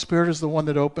Holy Spirit is the one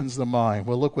that opens the mind.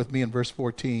 Well, look with me in verse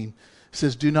 14. It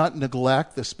says, do not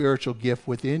neglect the spiritual gift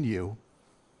within you,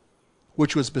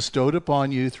 which was bestowed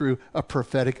upon you through a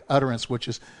prophetic utterance, which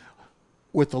is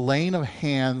with the laying of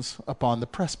hands upon the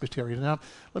presbytery. Now,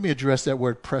 let me address that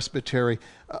word presbytery.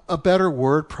 A better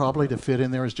word probably to fit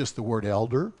in there is just the word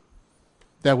elder.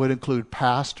 That would include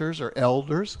pastors or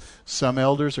elders. Some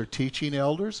elders are teaching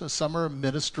elders. Some are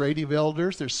administrative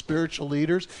elders. They're spiritual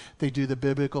leaders. They do the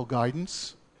biblical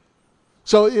guidance.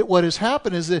 So what has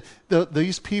happened is that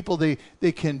these people, they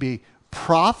can be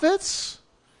prophets.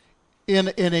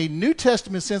 In a New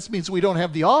Testament sense means we don't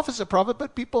have the office of prophet,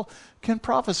 but people can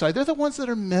prophesy. They're the ones that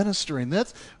are ministering.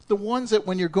 That's the ones that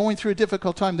when you're going through a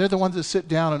difficult time, they're the ones that sit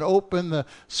down and open the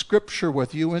Scripture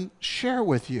with you and share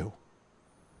with you.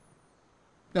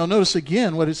 Now notice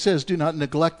again what it says, do not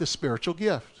neglect the spiritual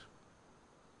gift.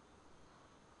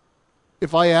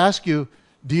 If I ask you,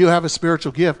 do you have a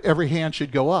spiritual gift? Every hand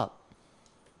should go up.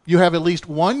 You have at least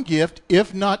one gift,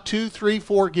 if not 2, 3,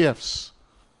 4 gifts,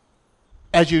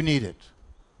 as you need it.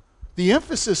 The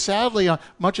emphasis, sadly, on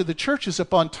much of the church is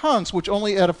upon tongues, which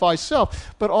only edify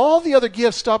self. But all the other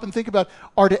gifts, stop and think about,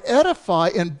 are to edify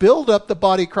and build up the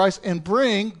body of Christ and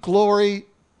bring glory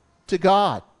to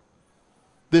God.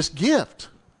 This gift,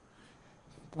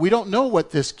 we don't know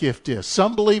what this gift is.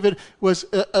 Some believe it was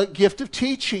a gift of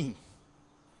teaching.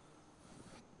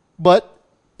 But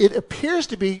it appears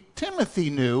to be Timothy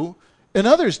knew and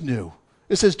others knew.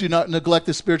 It says, do not neglect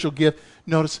the spiritual gift.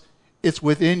 Notice, it's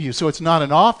within you. So it's not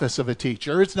an office of a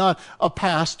teacher. It's not a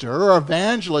pastor or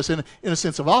evangelist in a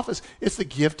sense of office. It's the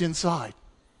gift inside.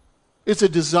 It's a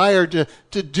desire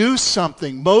to do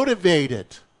something, motivated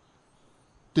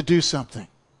to do something.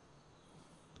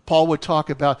 Paul would talk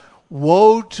about,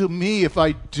 woe to me if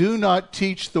I do not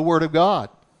teach the Word of God.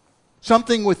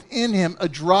 Something within him, a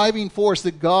driving force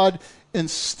that God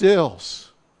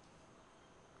instills.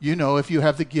 You know, if you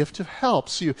have the gift of help,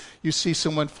 so you see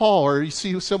someone fall or you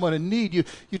see someone in need,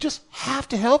 you just have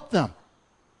to help them.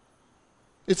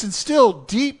 It's instilled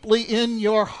deeply in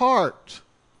your heart.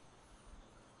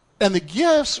 And the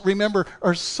gifts, remember,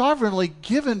 are sovereignly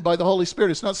given by the Holy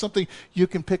Spirit. It's not something you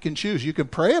can pick and choose. You can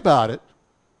pray about it,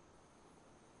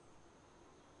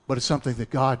 but it's something that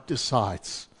God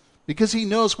decides. Because he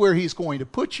knows where he's going to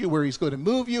put you, where he's going to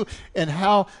move you, and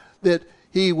how that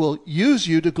he will use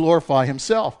you to glorify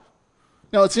himself.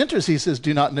 Now, it's interesting. He says,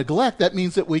 do not neglect. That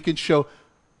means that we can show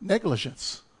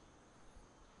negligence.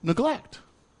 Neglect.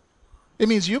 It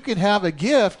means you can have a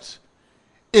gift,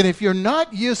 and if you're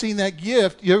not using that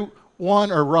gift, you,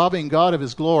 one, are robbing God of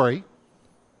his glory.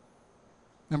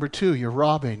 Number two, you're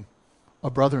robbing a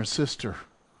brother and sister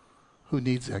who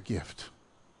needs that gift.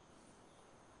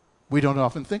 We don't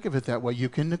often think of it that way. You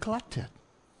can neglect it.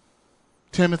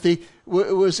 Timothy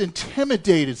was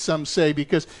intimidated, some say,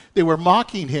 because they were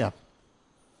mocking him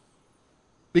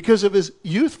because of his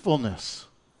youthfulness.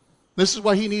 This is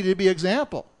why he needed to be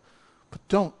example. But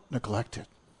don't neglect it.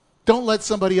 Don't let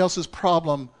somebody else's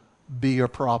problem be your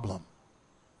problem.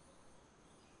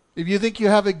 If you think you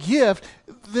have a gift,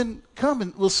 then come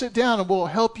and we'll sit down and we'll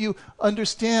help you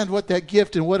understand what that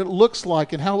gift and what it looks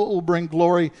like and how it will bring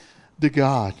glory to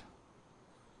God.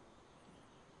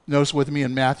 Notice with me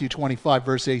in Matthew 25,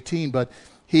 verse 18, but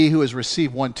he who has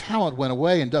received 1 talent went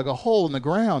away and dug a hole in the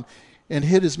ground and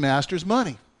hid his master's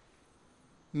money.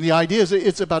 And the idea is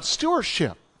it's about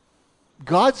stewardship.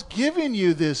 God's given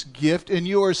you this gift and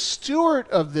you are steward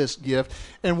of this gift.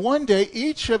 And one day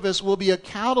each of us will be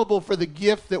accountable for the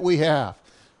gift that we have.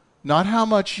 Not how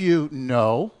much you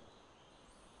know,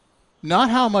 not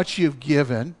how much you've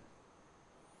given,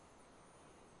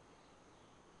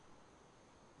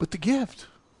 but the gift.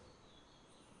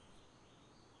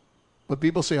 But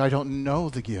people say, I don't know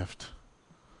the gift.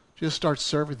 Just start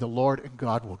serving the Lord and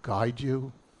God will guide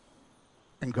you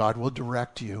and God will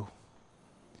direct you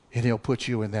and he'll put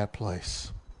you in that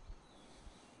place.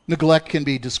 Neglect can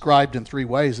be described in 3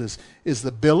 ways. Is the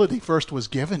ability first was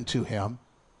given to him.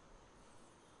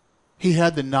 He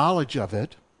had the knowledge of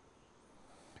it.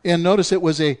 And notice it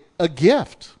was a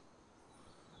gift.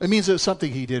 It means it was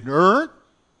something he didn't earn.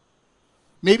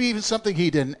 Maybe even something he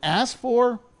didn't ask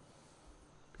for.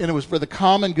 And it was for the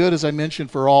common good, as I mentioned,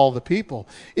 for all the people.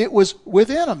 It was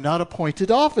within him, not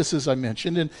appointed office, as I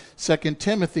mentioned in 2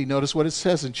 Timothy. Notice what it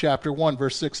says in chapter 1,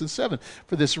 verse 6 and 7.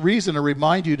 For this reason, I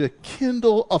remind you to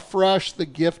kindle afresh the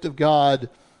gift of God,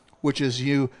 which is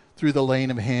you through the laying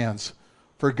of hands.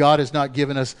 For God has not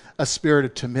given us a spirit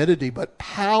of timidity, but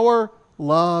power,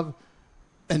 love,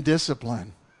 and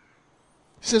discipline.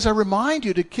 He says, I remind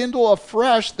you to kindle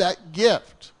afresh that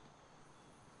gift.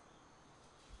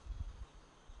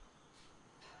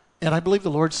 And I believe the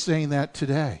Lord's saying that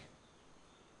today.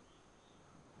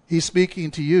 He's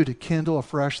speaking to you to kindle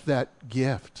afresh that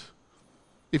gift.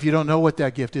 If you don't know what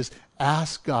that gift is,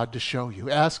 ask God to show you.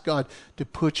 Ask God to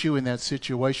put you in that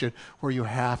situation where you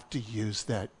have to use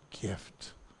that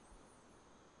gift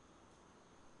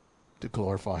to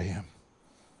glorify Him.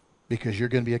 Because you're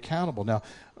going to be accountable. Now,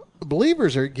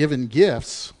 believers are given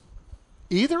gifts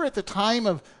either at the time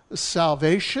of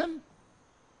salvation.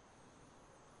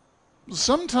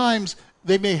 Sometimes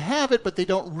they may have it, but they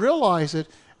don't realize it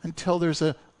until there's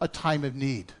a time of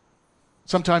need.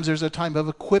 Sometimes there's a time of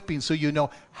equipping so you know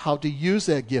how to use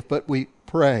that gift, but we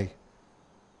pray.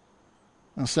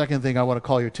 And the second thing I want to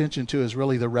call your attention to is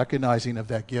really the recognizing of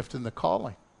that gift and the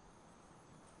calling.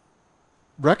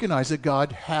 Recognize that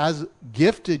God has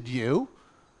gifted you,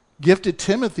 gifted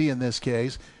Timothy in this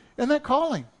case, and that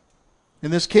calling.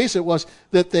 In this case, it was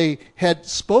that they had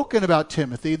spoken about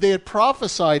Timothy. They had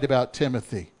prophesied about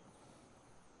Timothy.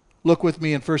 Look with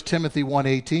me in 1 Timothy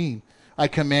 1:18. I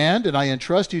command and I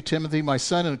entrust you, Timothy, my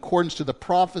son, in accordance to the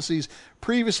prophecies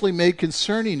previously made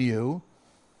concerning you,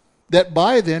 that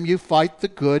by them you fight the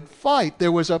good fight.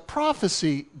 There was a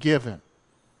prophecy given.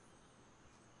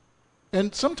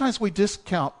 And sometimes we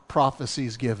discount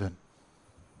prophecies given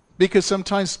because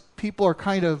sometimes people are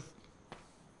kind of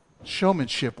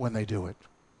showmanship when they do it.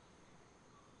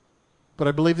 But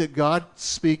I believe that God's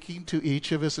speaking to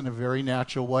each of us in a very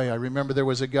natural way. I remember there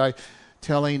was a guy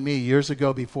telling me years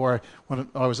ago when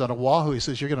I was on Oahu, he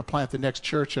says, you're going to plant the next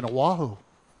church in Oahu.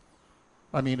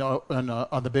 I mean,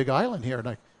 on the Big Island here.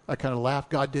 And I kind of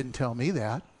laughed. God didn't tell me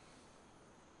that.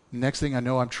 Next thing I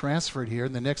know, I'm transferred here.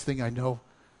 And the next thing I know,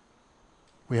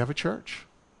 we have a church.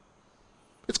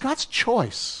 It's God's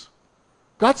choice.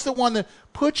 God's the one that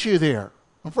put you there.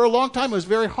 And for a long time, it was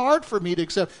very hard for me to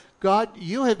accept, God,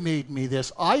 you have made me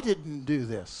this. I didn't do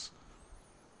this.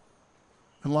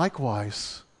 And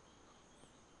likewise,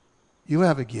 you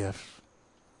have a gift.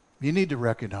 You need to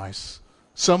recognize.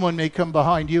 Someone may come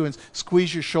behind you and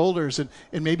squeeze your shoulders and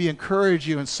maybe encourage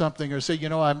you in something or say,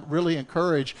 I'm really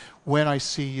encouraged when I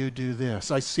see you do this.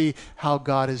 I see how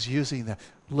God is using that.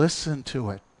 Listen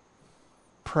to it.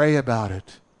 Pray about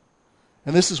it.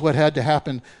 And this is what had to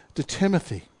happen to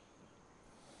Timothy.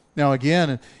 Now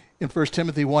again, in 1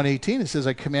 Timothy 1:18, it says,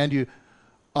 I command you,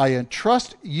 I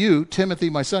entrust you, Timothy,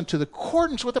 my son, to the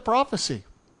accordance with the prophecy.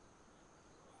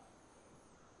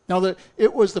 Now,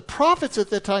 it was the prophets at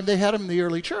that time, they had them in the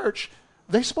early church,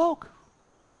 they spoke.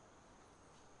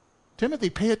 Timothy,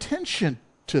 pay attention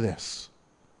to this.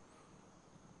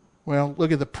 Well,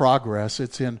 look at the progress.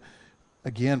 It's in,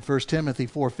 again, 1 Timothy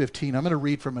 4:15. I'm going to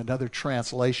read from another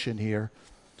translation here.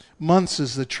 Muntz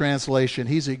is the translation.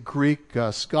 He's a Greek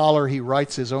scholar. He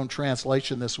writes his own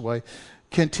translation this way.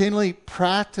 Continually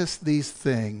practice these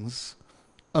things.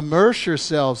 Immerse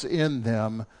yourselves in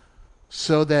them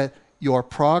so that your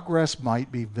progress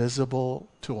might be visible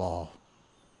to all.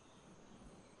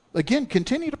 Again,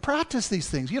 continue to practice these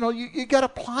things. You got to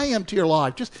apply them to your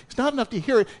life. It's not enough to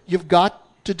hear it. You've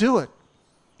got to do it.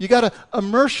 You got to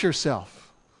immerse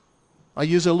yourself. I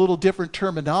use a little different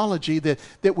terminology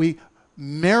that we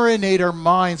marinate our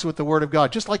minds with the Word of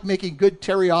God. Just like making good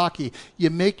teriyaki. You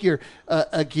make your,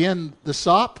 the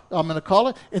sop, I'm going to call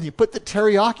it, and you put the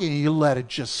teriyaki and you let it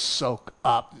just soak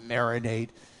up, marinate.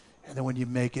 And then when you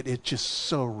make it, it's just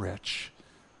so rich.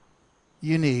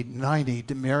 I need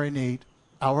to marinate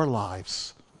our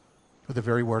lives with the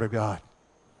very Word of God.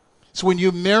 So when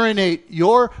you marinate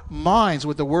your minds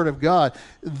with the Word of God,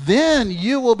 then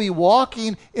you will be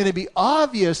walking and it'll be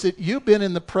obvious that you've been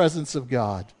in the presence of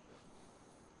God.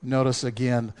 Notice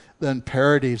again, the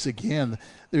imperatives again.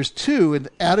 There's two, in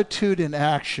attitude and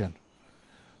action.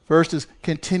 First is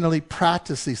continually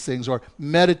practice these things or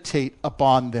meditate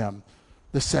upon them.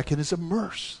 The second is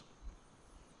immerse.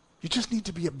 You just need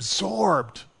to be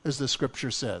absorbed, as the Scripture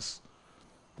says,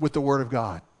 with the Word of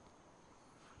God.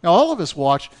 Now, all of us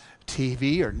watch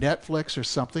TV or Netflix or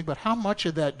something, but how much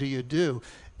of that do you do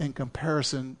in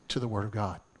comparison to the Word of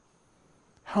God?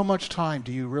 How much time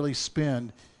do you really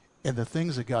spend in the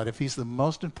things of God? If He's the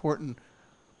most important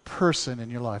person in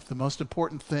your life, the most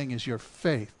important thing is your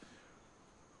faith,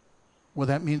 well,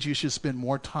 that means you should spend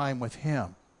more time with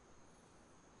Him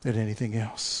than anything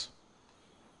else.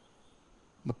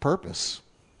 The purpose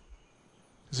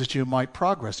is that you might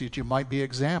progress, that you might be an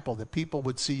example, that people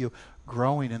would see you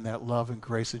growing in that love and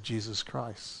grace of Jesus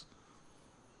Christ.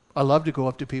 I love to go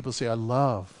up to people and say, I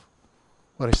love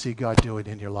what I see God doing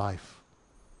in your life.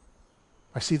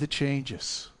 I see the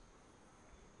changes.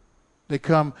 They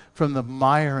come from the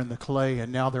mire and the clay,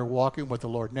 and now they're walking with the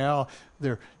Lord. Now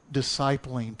they're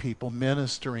discipling people,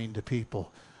 ministering to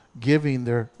people, giving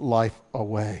their life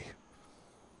away.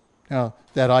 Now,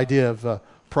 that idea of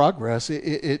progress,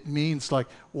 it means like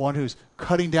one who's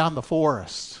cutting down the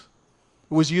forest.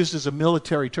 It was used as a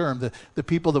military term, the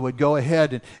people that would go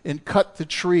ahead and cut the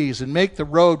trees and make the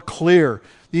road clear.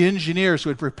 The engineers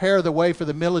would prepare the way for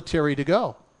the military to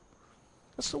go.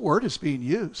 That's the word that's being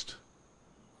used.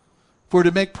 If we're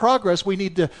to make progress, we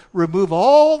need to remove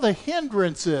all the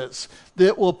hindrances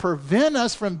that will prevent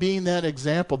us from being that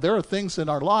example. There are things in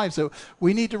our lives that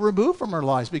we need to remove from our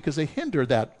lives because they hinder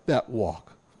that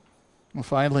walk. And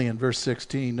finally, in verse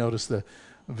 16, notice the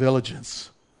vigilance.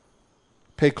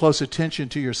 Pay close attention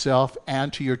to yourself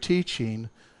and to your teaching,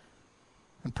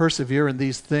 and persevere in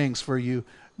these things. For you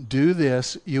do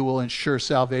this, you will ensure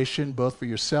salvation both for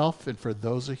yourself and for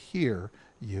those who hear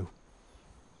you.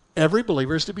 Every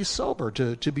believer is to be sober,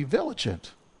 to be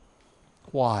vigilant.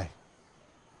 Why?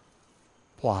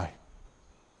 Why?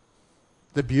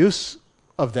 The abuse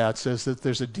of that says that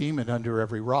there's a demon under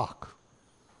every rock.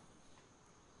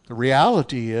 The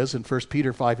reality is, in 1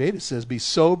 Peter 5:8, it says, be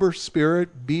sober,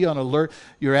 spirit, be on alert.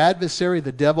 Your adversary,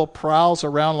 the devil, prowls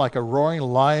around like a roaring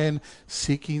lion,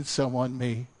 seeking someone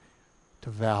may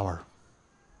devour.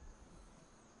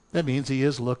 That means he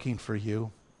is looking for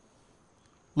you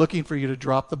to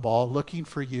drop the ball, looking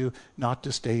for you not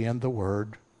to stay in the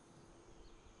Word.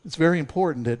 It's very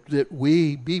important that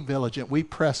we be vigilant, we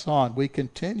press on, we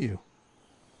continue.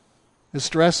 It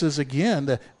stresses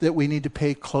again that we need to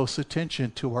pay close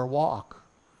attention to our walk.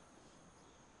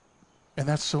 And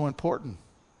that's so important.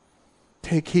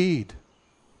 Take heed,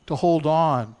 to hold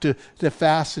on, to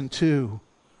fasten to.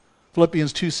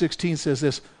 Philippians 2:16 says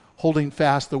this, holding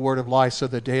fast the word of life, so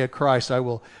the day of Christ I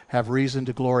will have reason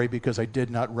to glory because I did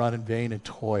not run in vain and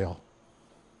toil.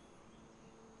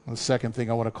 And the second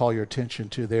thing I want to call your attention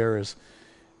to there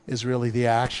is really the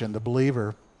action. The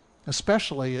believer,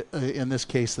 especially in this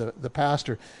case the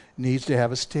pastor, needs to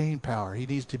have a staying power. He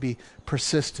needs to be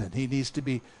persistent. He needs to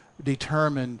be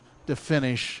determined to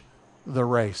finish the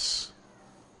race.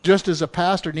 Just as a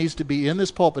pastor needs to be in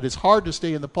this pulpit, it's hard to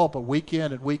stay in the pulpit week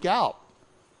in and week out.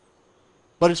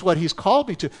 But it's what he's called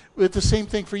me to. It's the same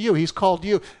thing for you. He's called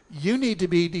you. You need to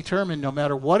be determined no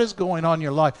matter what is going on in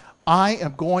your life. I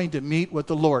am going to meet with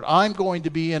the Lord. I'm going to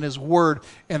be in His Word,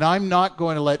 and I'm not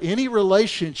going to let any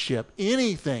relationship,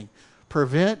 anything,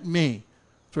 prevent me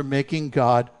from making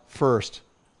God first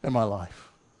in my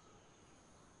life.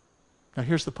 Now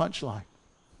here's the punchline.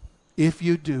 If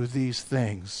you do these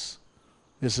things,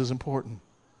 this is important.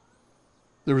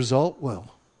 The result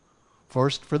will,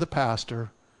 first for the pastor,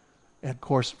 and of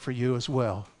course for you as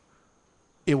well,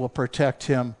 it will protect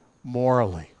him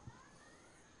morally.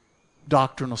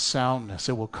 Doctrinal soundness.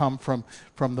 It will come from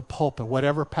the pulpit.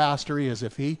 Whatever pastor he is,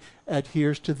 if he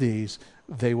adheres to these,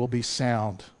 they will be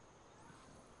sound.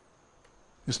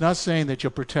 It's not saying that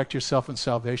you'll protect yourself in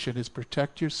salvation. It's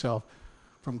protect yourself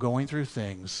from going through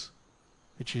things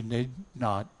that you need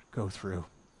not go through.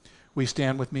 Will you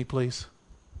stand with me, please?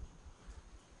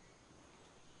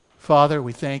 Father,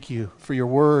 we thank you for your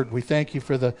word. We thank you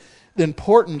for the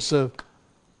importance of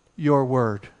your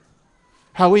word.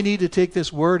 How we need to take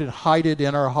this word and hide it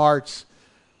in our hearts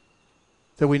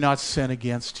that we not sin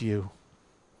against you.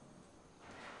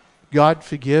 God,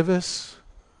 forgive us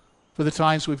for the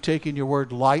times we've taken your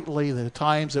word lightly, the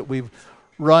times that we've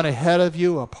run ahead of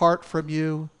you, apart from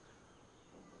you.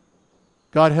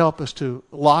 God, help us to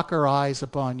lock our eyes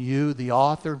upon you, the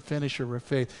author and finisher of our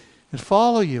faith, and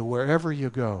follow you wherever you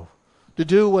go, to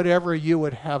do whatever you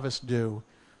would have us do,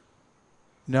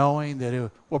 knowing that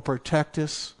it will protect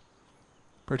us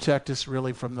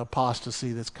really from the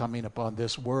apostasy that's coming upon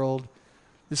this world,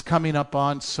 is coming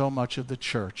upon so much of the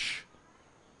church.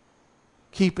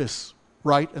 Keep us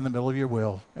right in the middle of your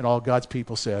will. And all God's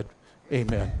people said,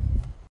 amen.